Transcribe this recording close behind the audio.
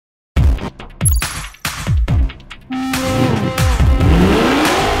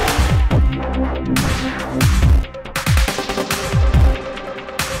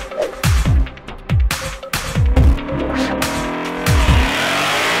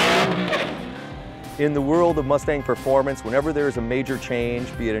In the world of Mustang performance, whenever there is a major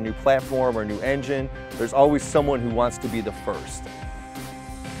change, be it a new platform or a new engine, there's always someone who wants to be the first.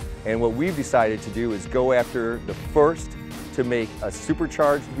 And what we've decided to do is go after the first to make a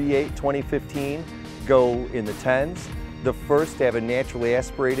supercharged V8 2015 go in the 10s, the first to have a naturally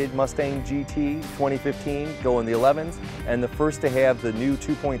aspirated Mustang GT 2015 go in the 11s, and the first to have the new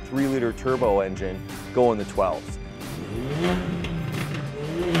 2.3-liter turbo engine go in the 12s.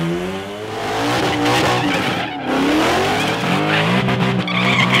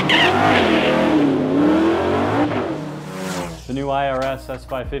 The new IRS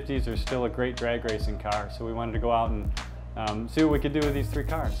S550s are still a great drag racing car, so we wanted to go out and see what we could do with these three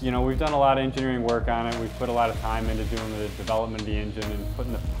cars. You know, we've done a lot of engineering work on it. We've put a lot of time into doing the development of the engine and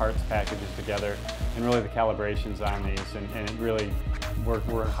putting the parts packages together and really the calibrations on these, and it really,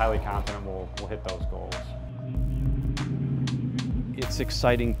 we're highly confident we'll hit those goals. It's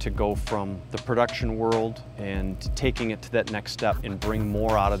exciting to go from the production world and taking it to that next step and bring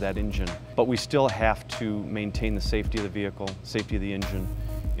more out of that engine. But we still have to maintain the safety of the vehicle, safety of the engine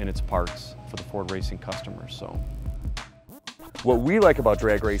and its parts for the Ford Racing customers. So, what we like about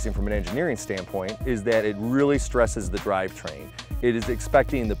drag racing from an engineering standpoint is that it really stresses the drivetrain. It is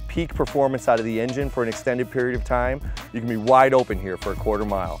expecting the peak performance out of the engine for an extended period of time. You can be wide open here for a quarter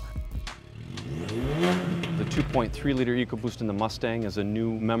mile. The 2.3-liter EcoBoost in the Mustang is a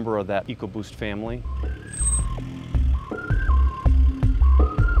new member of that EcoBoost family.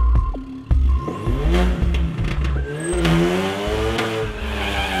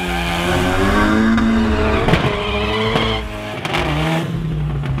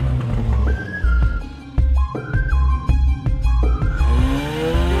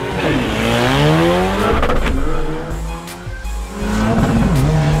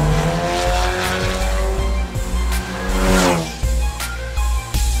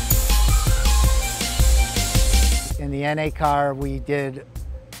 The NA car, we did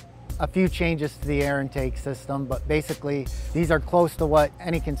a few changes to the air intake system, but basically these are close to what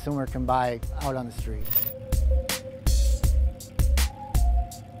any consumer can buy out on the street.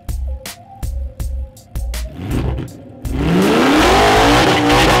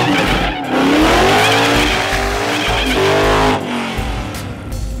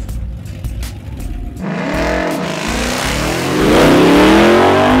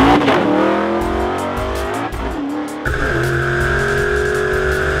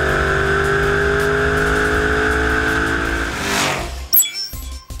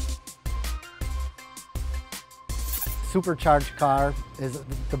 Supercharged car is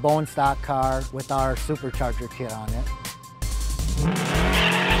the bone stock car with our supercharger kit on it.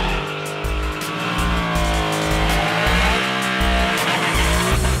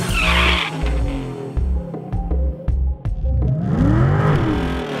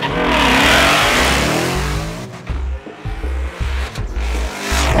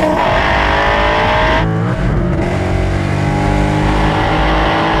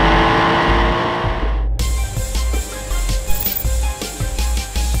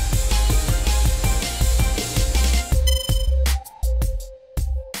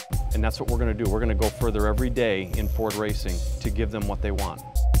 And that's what we're going to do. We're going to go further every day in Ford Racing to give them what they want.